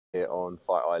here on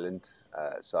Fight Island,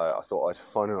 so I thought I'd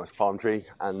find a nice palm tree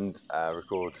and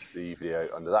record the video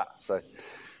under that. So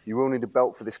you will need a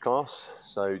belt for this class,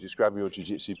 so just grab your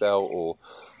jiu-jitsu belt or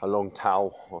a long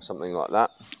towel or something like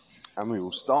that, and we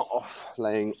will start off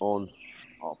laying on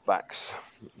our backs.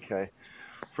 Okay,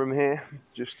 from here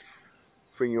just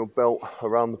bring your belt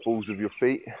around the balls of your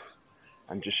feet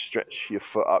and just stretch your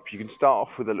foot up. You can start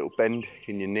off with a little bend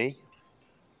in your knee,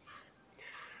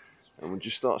 and we'll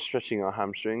just start stretching our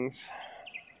hamstrings.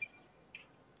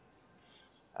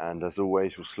 And as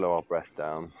always, we'll slow our breath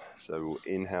down. So we'll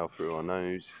inhale through our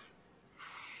nose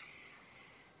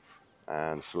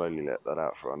and slowly let that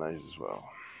out through our nose as well.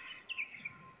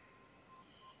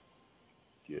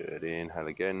 Good, inhale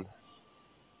again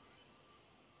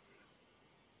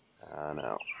and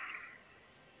out.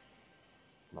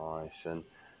 Nice, and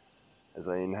as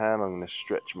I inhale, I'm going to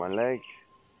stretch my leg.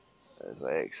 As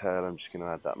I exhale, I'm just going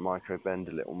to add that micro bend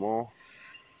a little more.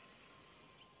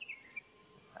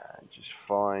 And just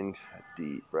find a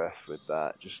deep breath with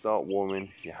that. Just start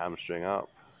warming your hamstring up.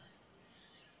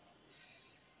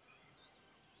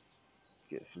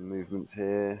 Get some movements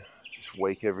here. Just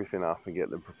wake everything up and get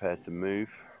them prepared to move.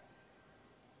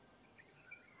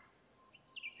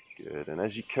 Good, and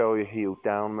as you curl your heel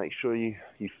down, make sure you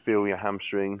feel your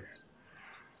hamstring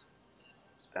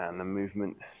and the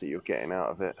movement that you're getting out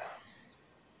of it.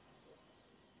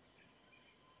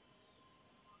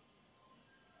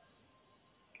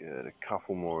 Good, a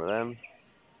couple more of them.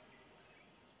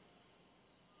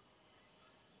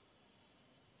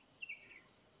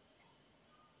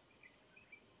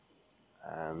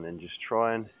 And then just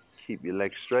try and keep your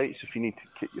legs straight. So if you need to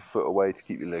kick your foot away to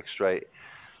keep your legs straight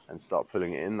and start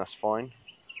pulling it in, that's fine.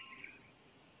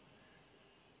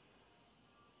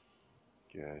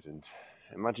 Good, and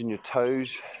imagine your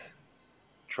toes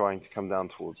trying to come down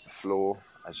towards the floor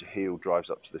as your heel drives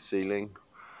up to the ceiling.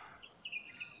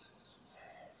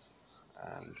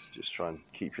 And just try and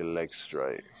keep your legs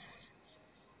straight.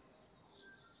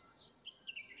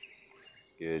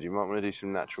 Good, you might want to do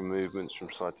some natural movements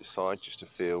from side to side just to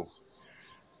feel,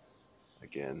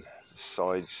 again, the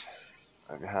sides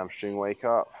of your hamstring wake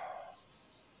up.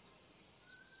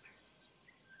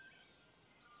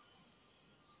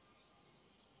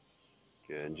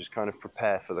 Good, and just kind of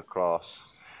prepare for the class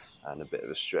and a bit of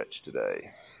a stretch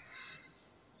today.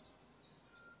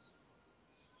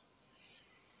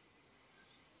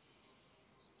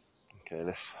 Okay,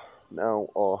 let's now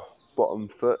our bottom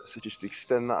foot, so just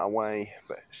extend that away,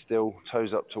 but still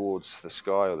toes up towards the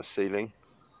sky or the ceiling.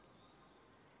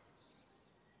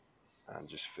 And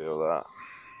just feel that.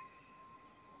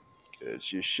 Good,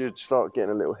 so you should start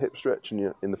getting a little hip stretch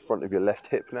in the front of your left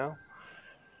hip now.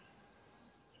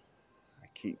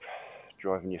 Keep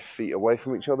driving your feet away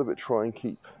from each other, but try and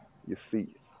keep your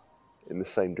feet in the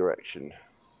same direction.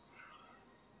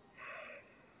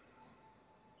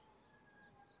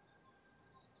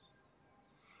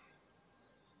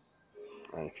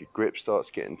 And if your grip starts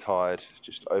getting tired,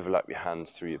 just overlap your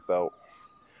hands through your belt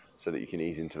so that you can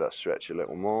ease into that stretch a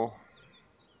little more.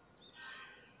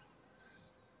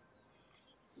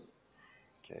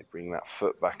 Okay, bring that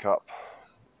foot back up,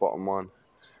 bottom one,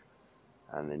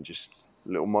 and then just a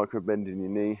little micro bend in your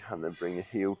knee, and then bring your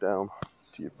heel down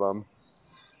to your bum.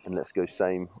 And let's go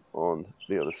same on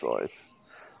the other side.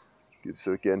 Good,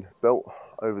 so again, belt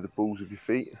over the balls of your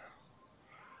feet.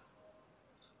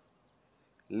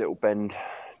 Little bend,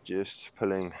 just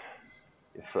pulling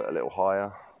your foot a little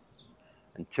higher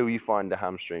until you find a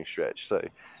hamstring stretch. So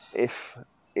if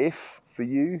for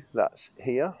you that's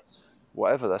here,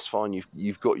 whatever, that's fine.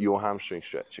 You've got your hamstring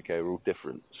stretch. Okay, we're all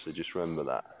different, so just remember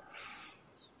that.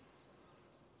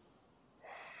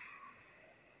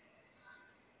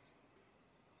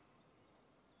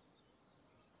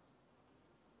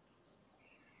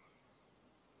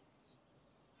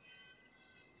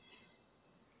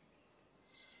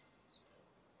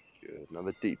 Good.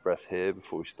 Another deep breath here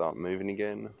before we start moving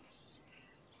again.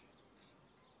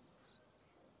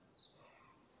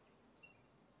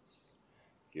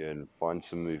 Good. Find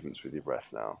some movements with your breath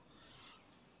now.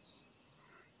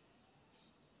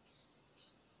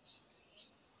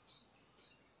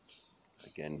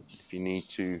 Again, if you need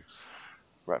to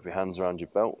wrap your hands around your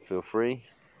belt, feel free.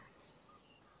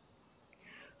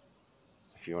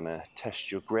 If you want to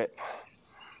test your grip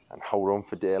and hold on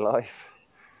for dear life,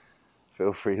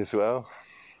 feel free as well.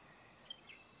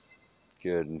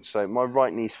 Good, and so my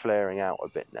right knee's flaring out a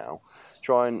bit now.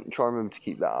 Try and remember to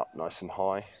keep that up nice and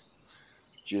high.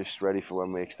 Just ready for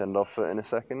when we extend our foot in a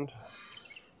second.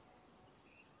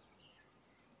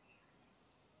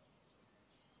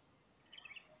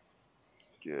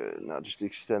 Good, now just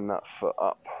extend that foot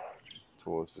up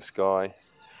towards the sky.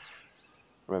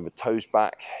 Remember, toes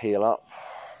back, heel up.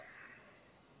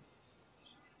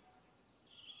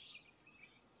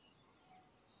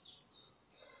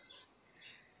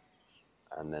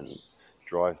 And then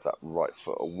drive that right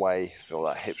foot away, feel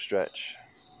that hip stretch.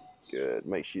 Good,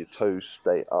 make sure your toes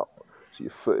stay up, so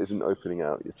your foot isn't opening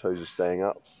out, your toes are staying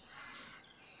up.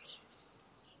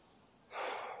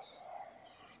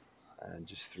 And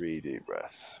just 3 deep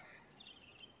breaths.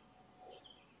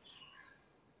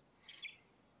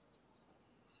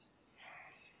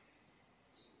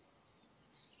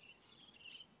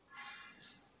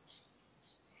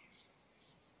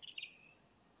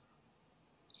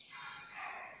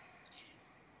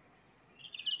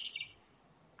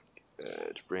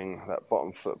 Good, bring that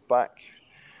bottom foot back.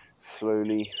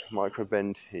 Slowly micro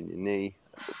bend in your knee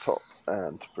at the top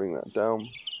and bring that down.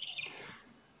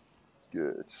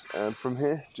 Good, and from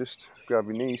here, just grab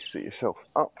your knees, sit yourself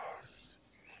up.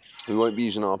 We won't be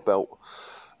using our belt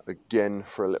again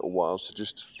for a little while, so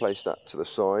just place that to the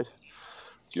side.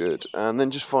 Good, and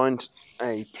then just find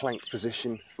a plank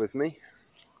position with me.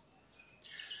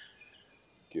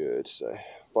 Good, so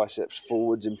biceps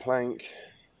forwards in plank,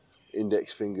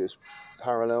 index fingers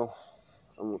parallel,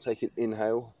 and we'll take an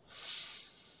inhale,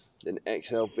 then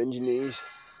exhale, bend your knees,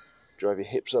 drive your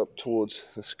hips up towards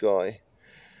the sky,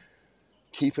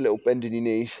 keep a little bend in your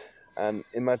knees, and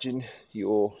imagine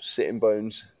your sitting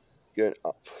bones going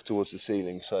up towards the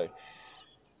ceiling. So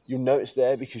you'll notice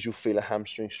there, because you'll feel a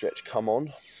hamstring stretch come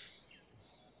on.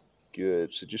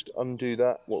 Good, so just undo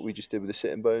that, what we just did with the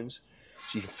sitting bones,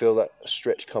 so you can feel that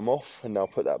stretch come off, and now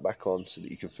put that back on so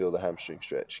that you can feel the hamstring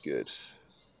stretch. Good.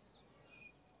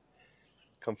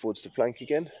 Come forwards to plank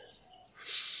again.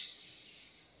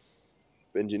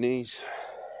 Bend your knees,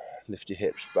 lift your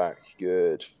hips back.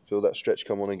 Good. Feel that stretch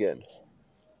come on again.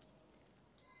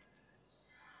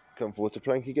 Come forward to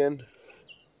plank again.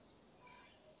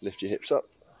 Lift your hips up.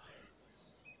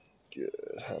 Good.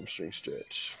 Hamstring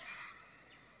stretch.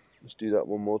 Let's do that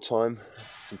one more time.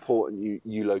 It's important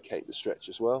you locate the stretch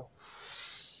as well.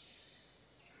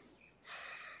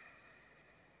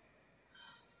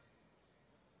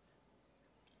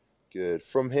 Good.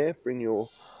 From here, bring your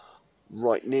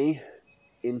right knee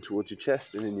in towards your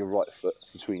chest and then your right foot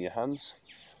between your hands.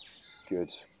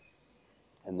 Good.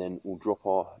 And then we'll drop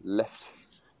our left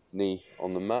knee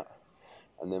on the mat.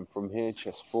 And then from here,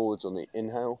 chest forwards on the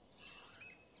inhale.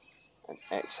 And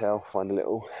exhale, find a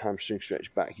little hamstring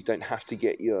stretch back. You don't have to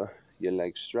get your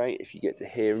legs straight. If you get to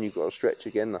here and you've got to stretch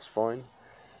again, that's fine.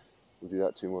 We'll do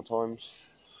that 2 more times.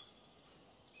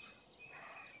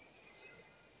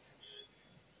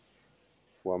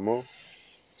 One more.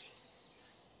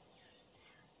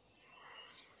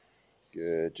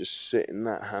 Good, just sit in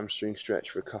that hamstring stretch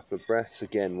for a couple of breaths.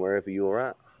 Again, wherever you're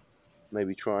at,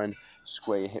 maybe try and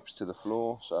square your hips to the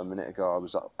floor. So a minute ago I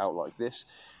was out like this.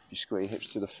 If you square your hips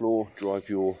to the floor, drive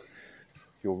your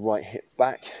right hip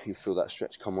back, you'll feel that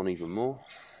stretch come on even more.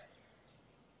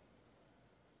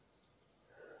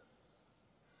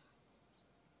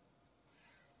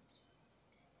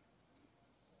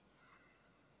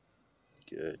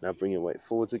 Good, now bring your weight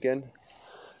forwards again.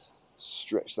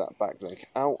 Stretch that back leg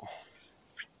out.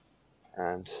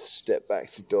 And step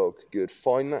back to dog. Good,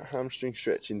 find that hamstring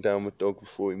stretch in downward dog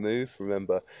before we move.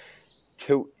 Remember,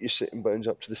 tilt your sitting bones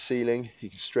up to the ceiling. You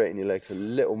can straighten your legs a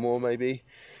little more maybe.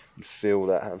 And feel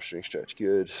that hamstring stretch.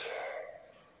 Good.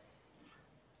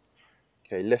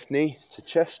 Okay, left knee to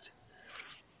chest.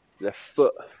 Left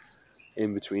foot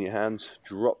in between your hands.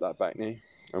 Drop that back knee.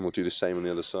 And we'll do the same on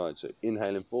the other side. So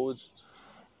inhaling forwards.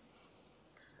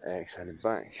 Exhaling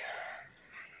back.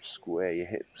 Square your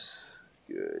hips.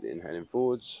 Good, inhaling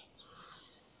forwards.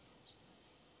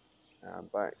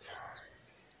 And back.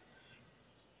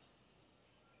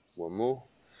 One more.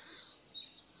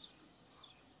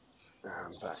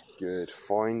 And back. Good.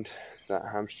 Find that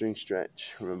hamstring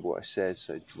stretch. Remember what I said.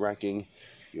 So dragging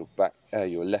your back,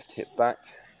 your left hip back.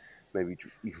 Maybe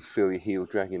you can feel your heel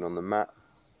dragging on the mat,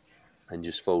 and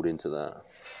just fold into that.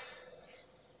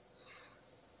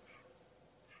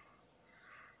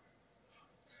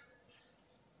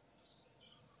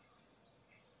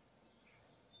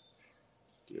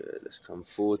 Good. Let's come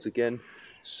forwards again.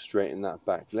 Straighten that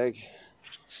back leg.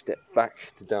 Step back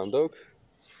to down dog.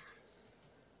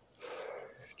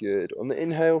 Good. On the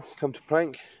inhale, come to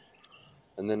plank.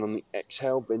 And then on the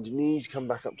exhale, bend your knees, come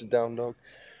back up to down dog.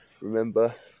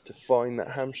 Remember to find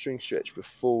that hamstring stretch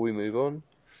before we move on.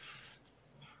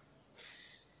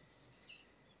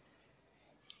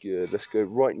 Good. Let's go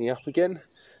right knee up again.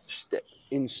 Step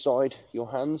inside your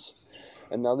hands.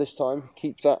 And now this time,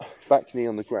 keep that back knee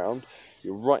on the ground.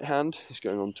 Your right hand is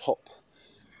going on top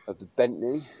of the bent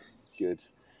knee. Good.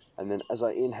 And then as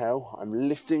I inhale, I'm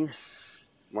lifting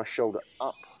my shoulder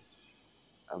up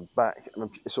and back, and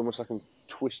it's almost like I'm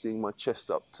twisting my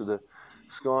chest up to the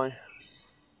sky.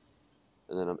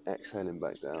 And then I'm exhaling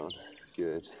back down.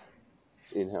 Good.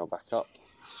 Inhale back up.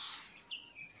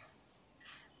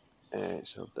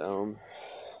 Exhale down.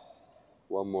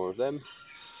 One more of them.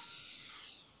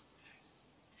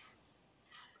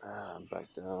 And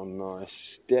back down. Nice.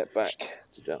 Step back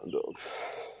to down dog.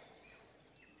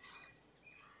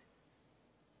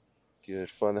 Good.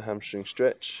 Find the hamstring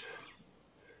stretch.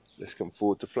 Let's come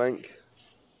forward to plank.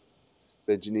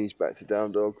 Bend your knees back to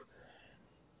down dog.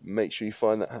 Make sure you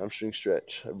find that hamstring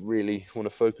stretch. I really want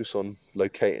to focus on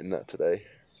locating that today.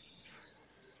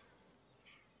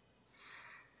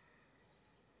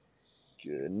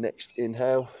 Good. Next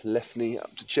inhale, left knee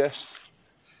up to chest,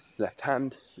 left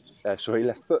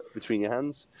foot between your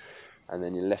hands, and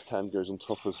then your left hand goes on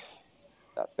top of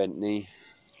that bent knee,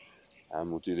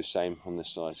 and we'll do the same on this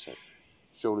side. So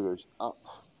shoulder goes up,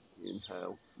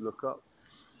 inhale, look up,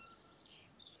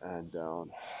 and down.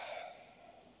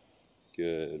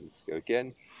 Good. Let's go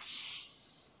again.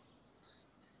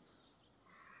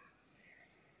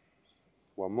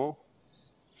 One more.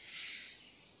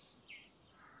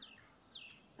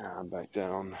 And back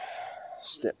down.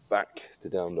 Step back to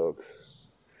down dog.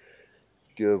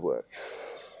 Good work.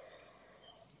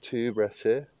 2 breaths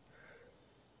here.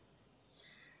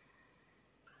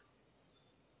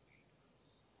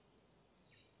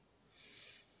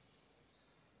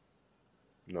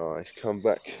 Nice. Come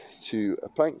back to a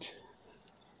plank.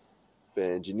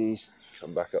 Bend your knees.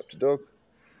 Come back up to dog.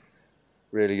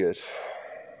 Really good.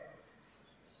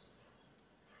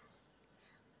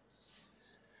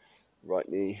 Right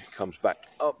knee comes back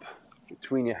up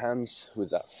between your hands with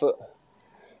that foot.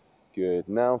 Good.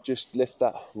 Now just lift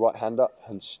that right hand up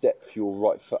and step your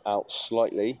right foot out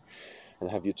slightly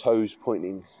and have your toes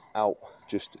pointing out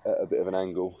just at a bit of an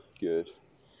angle. Good.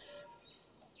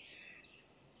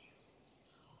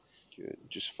 Good.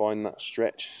 Just find that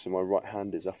stretch. So my right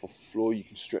hand is up off the floor. You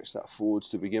can stretch that forwards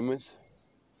to begin with.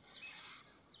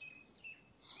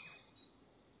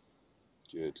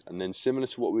 Good. And then similar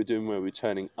to what we were doing where we're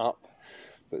turning up,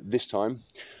 but this time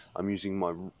I'm using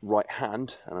my right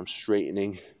hand and I'm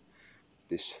straightening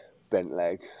this bent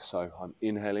leg. So I'm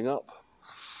inhaling up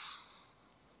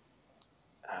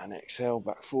and exhale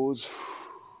back forwards.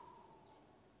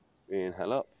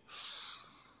 Inhale up,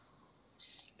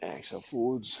 exhale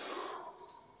forwards,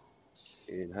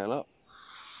 inhale up,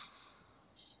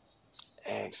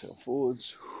 exhale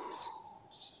forwards.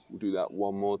 We'll do that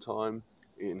one more time.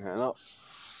 Inhale up,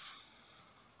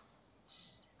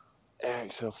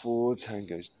 exhale forwards, hand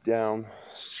goes down,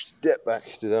 step back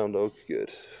to down dog.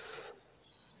 Good.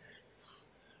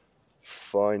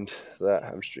 Find that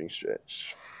hamstring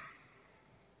stretch.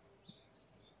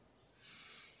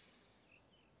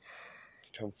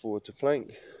 Come forward to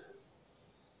plank.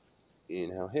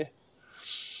 Inhale here.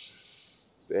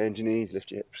 Bend your knees,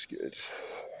 lift your hips. Good.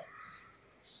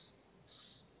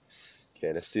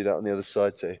 Okay, let's do that on the other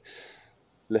side. So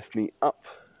left knee up,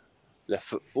 left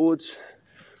foot forwards.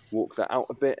 Walk that out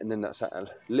a bit, and then that's at a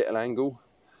little angle.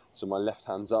 So my left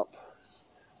hand's up.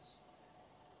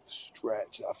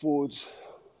 Stretch that forwards.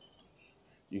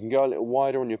 You can go a little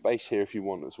wider on your base here if you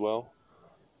want as well.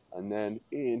 And then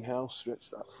inhale, stretch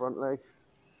that front leg.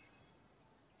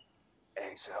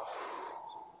 Exhale.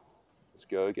 Let's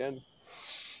go again.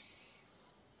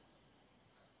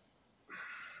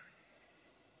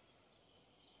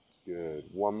 Good.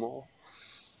 One more.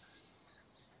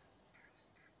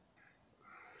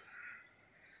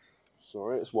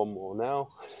 Sorry, it's one more now.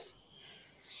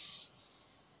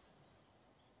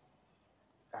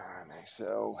 And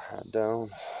exhale, hand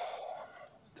down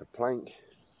to plank.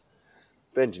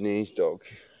 Bend your knees, dog.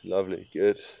 Lovely,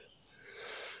 good.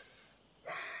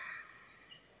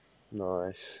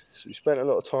 Nice. So we spent a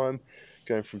lot of time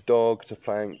going from dog to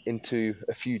plank into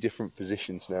a few different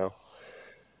positions now.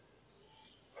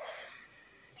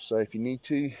 So if you need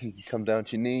to, you can come down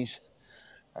to your knees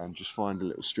and just find a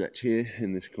little stretch here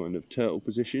in this kind of turtle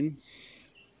position.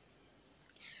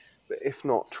 But if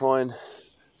not, try and,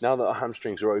 now that our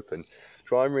hamstrings are open,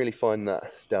 try and really find that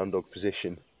down dog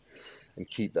position and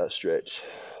keep that stretch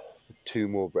for 2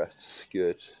 more breaths.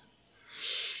 Good.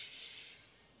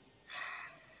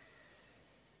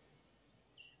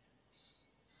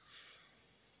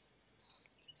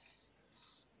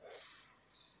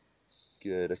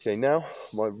 Good. Okay, now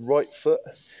my right foot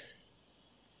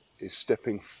is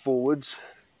stepping forwards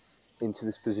into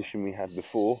this position we had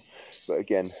before, but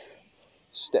again,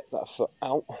 step that foot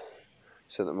out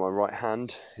so that my right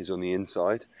hand is on the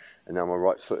inside, and now my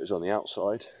right foot is on the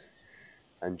outside.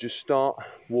 and just start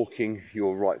walking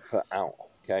your right foot out,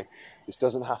 okay? This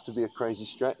doesn't have to be a crazy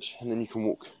stretch, and then you can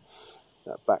walk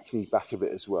that back knee back a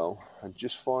bit as well, and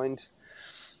just find,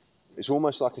 it's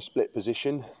almost like a split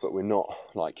position, but we're not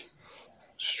like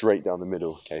straight down the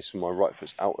middle, okay? So my right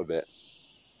foot's out a bit,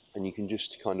 and you can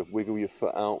just kind of wiggle your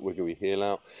foot out, wiggle your heel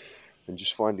out, and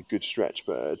just find a good stretch,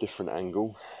 but at a different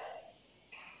angle.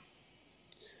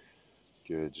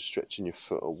 Good, just stretching your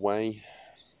foot away.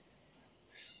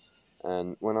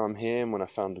 And when I'm here and when I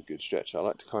found a good stretch, I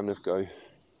like to kind of go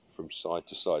from side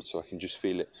to side so I can just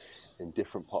feel it in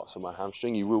different parts of my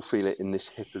hamstring. You will feel it in this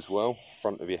hip as well,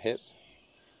 front of your hip.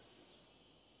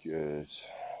 Good.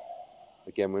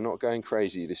 Again, we're not going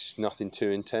crazy. This is nothing too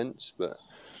intense, but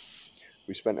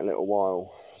we spent a little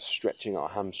while stretching our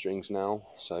hamstrings now,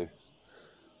 so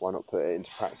why not put it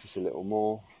into practice a little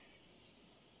more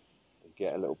and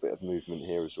get a little bit of movement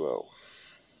here as well.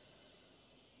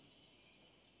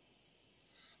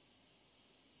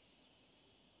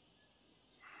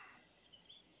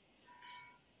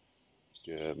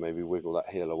 Good. Maybe wiggle that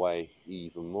heel away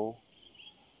even more.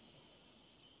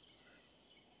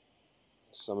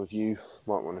 Some of you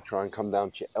might want to try and come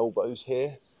down to your elbows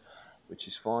here, which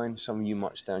is fine. Some of you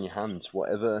might stay on your hands,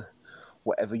 whatever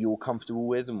you're comfortable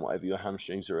with and whatever your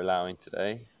hamstrings are allowing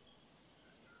today.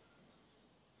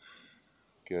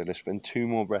 Good, let's spend 2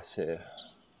 more breaths here.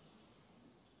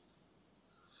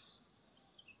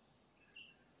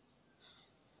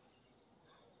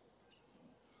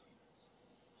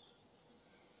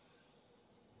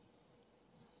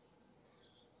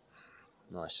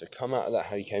 Nice, so come out of that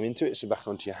how you came into it, so back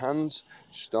onto your hands.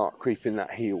 Start creeping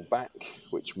that heel back,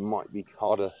 which might be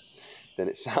harder than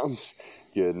it sounds.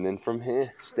 Good, and then from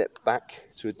here, step back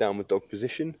to a downward dog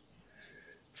position.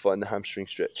 Find the hamstring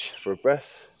stretch for a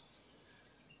breath.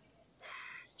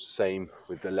 Same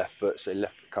with the left foot, so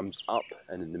left foot comes up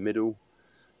and in the middle.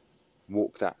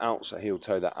 Walk that out, so heel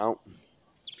toe that out.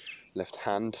 Left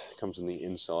hand comes on the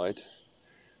inside,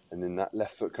 and then that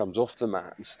left foot comes off the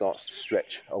mat and starts to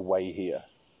stretch away here.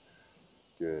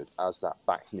 Good, as that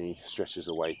back knee stretches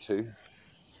away too.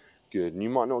 Good, and you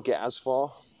might not get as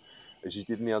far as you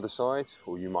did on the other side,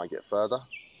 or you might get further.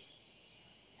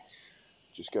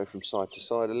 Just go from side to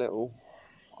side a little.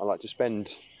 I like to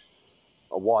spend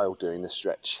a while doing this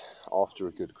stretch after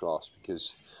a good class,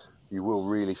 because you will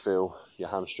really feel your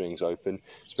hamstrings open,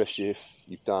 especially if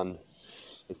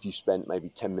you spent maybe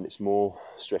 10 minutes more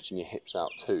stretching your hips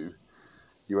out too.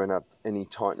 You won't have any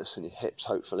tightness in your hips,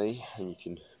 hopefully, and you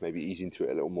can maybe ease into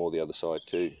it a little more the other side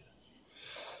too.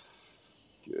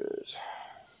 Good.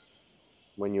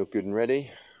 When you're good and ready,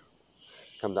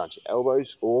 come down to your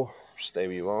elbows or stay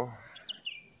where you are.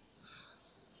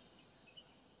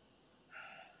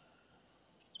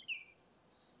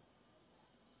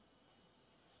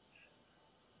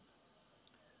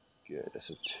 Good, let's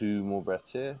have 2 more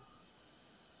breaths here.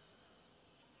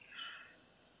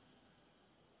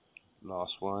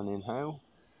 Last one, inhale.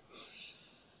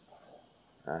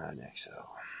 And exhale.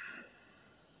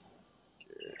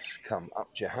 Good, come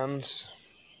up to your hands.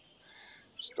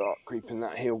 Start creeping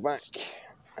that heel back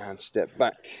and step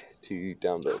back to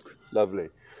down dog. Lovely.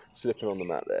 Slipping on the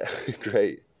mat there.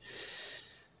 Great.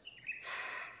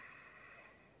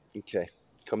 Okay,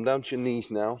 come down to your knees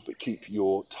now, but keep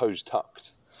your toes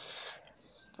tucked.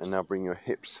 And now bring your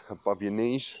hips above your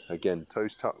knees. Again,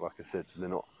 toes tucked, like I said, so they're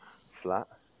not flat.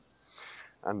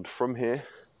 And from here,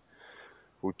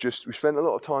 we spent a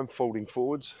lot of time folding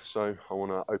forwards, so I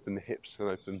want to open the hips and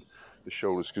open the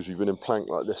shoulders, because we've been in plank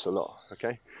like this a lot,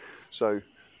 okay? So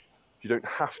you don't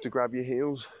have to grab your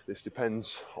heels. This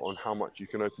depends on how much you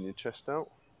can open your chest out.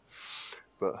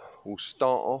 But we'll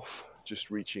start off just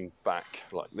reaching back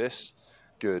like this.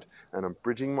 Good. And I'm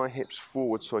bridging my hips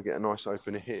forward so I get a nice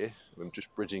opener here. I'm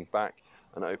just bridging back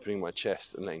and opening my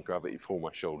chest and letting gravity pull my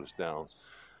shoulders down.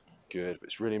 Good. But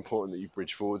it's really important that you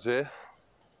bridge forwards here.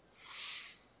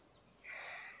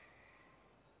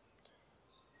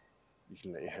 You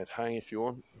can let your head hang if you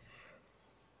want.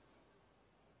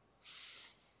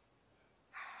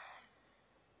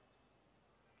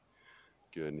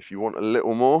 Good. And if you want a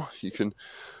little more, you can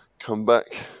come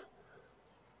back,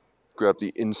 grab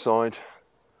the inside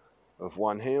of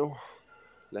one heel,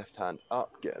 left hand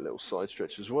up, get a little side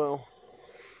stretch as well.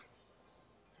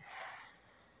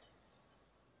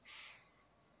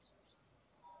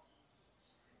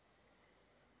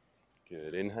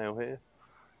 Good. Inhale here.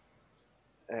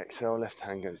 Exhale, left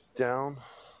hand goes down.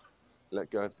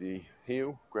 Let go of the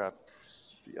heel, grab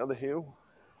the other heel.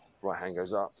 Right hand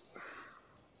goes up.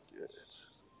 Good.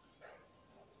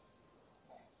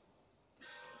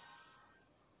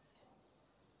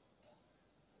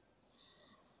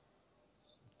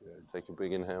 Good. take a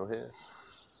big inhale here.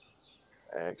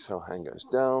 Exhale, hand goes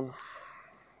down.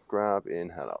 Grab,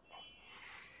 inhale up.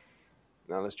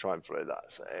 Now let's try and follow that.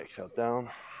 So exhale down,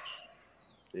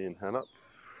 inhale up.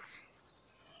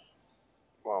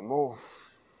 One more.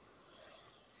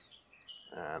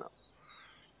 And up.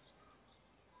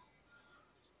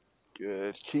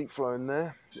 Good, keep flowing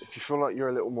there. If you feel like you're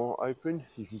a little more open,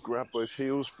 you can grab both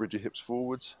heels, bridge your hips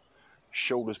forwards,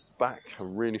 shoulders back,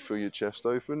 and really feel your chest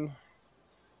open.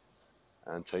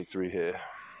 And take 3 here.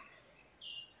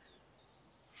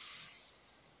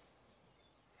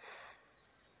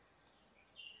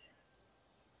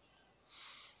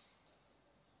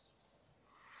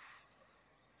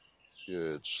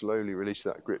 Good, slowly release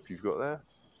that grip you've got there.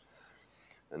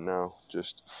 And now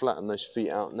just flatten those feet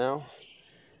out now.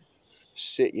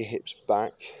 Sit your hips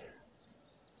back.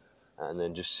 And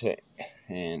then just sit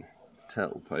in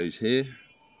turtle pose here.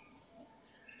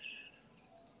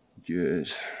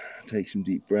 Good. Take some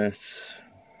deep breaths.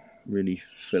 Really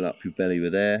fill up your belly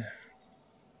with air.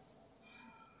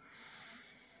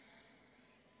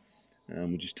 And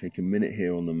we'll just take a minute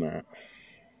here on the mat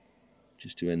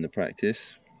just to end the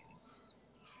practice.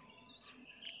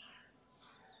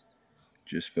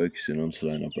 Just focusing on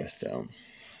slowing our breath down.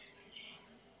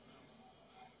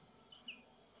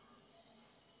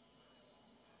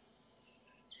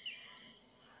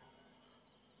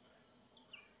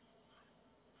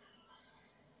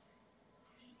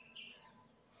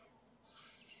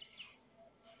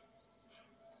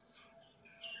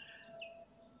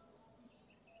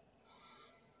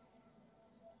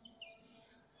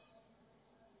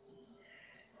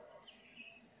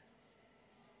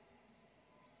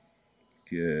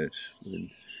 Good.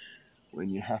 When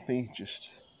you're happy,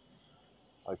 just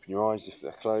open your eyes if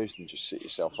they're closed and just sit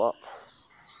yourself up.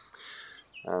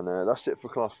 And that's it for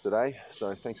class today.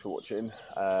 So thanks for watching.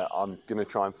 I'm going to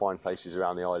try and find places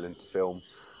around the island to film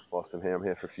whilst I'm here. I'm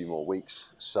here for a few more weeks.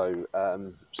 So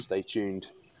stay tuned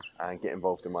and get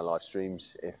involved in my live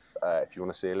streams if you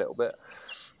want to see a little bit.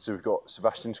 So we've got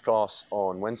Sebastian's class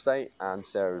on Wednesday and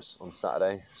Sarah's on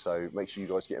Saturday. So make sure you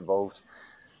guys get involved.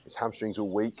 It's hamstrings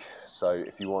all week. So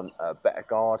if you want a better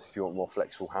guard, if you want more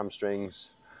flexible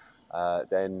hamstrings,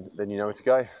 then you know where to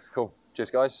go. Cool. Cheers,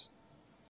 guys.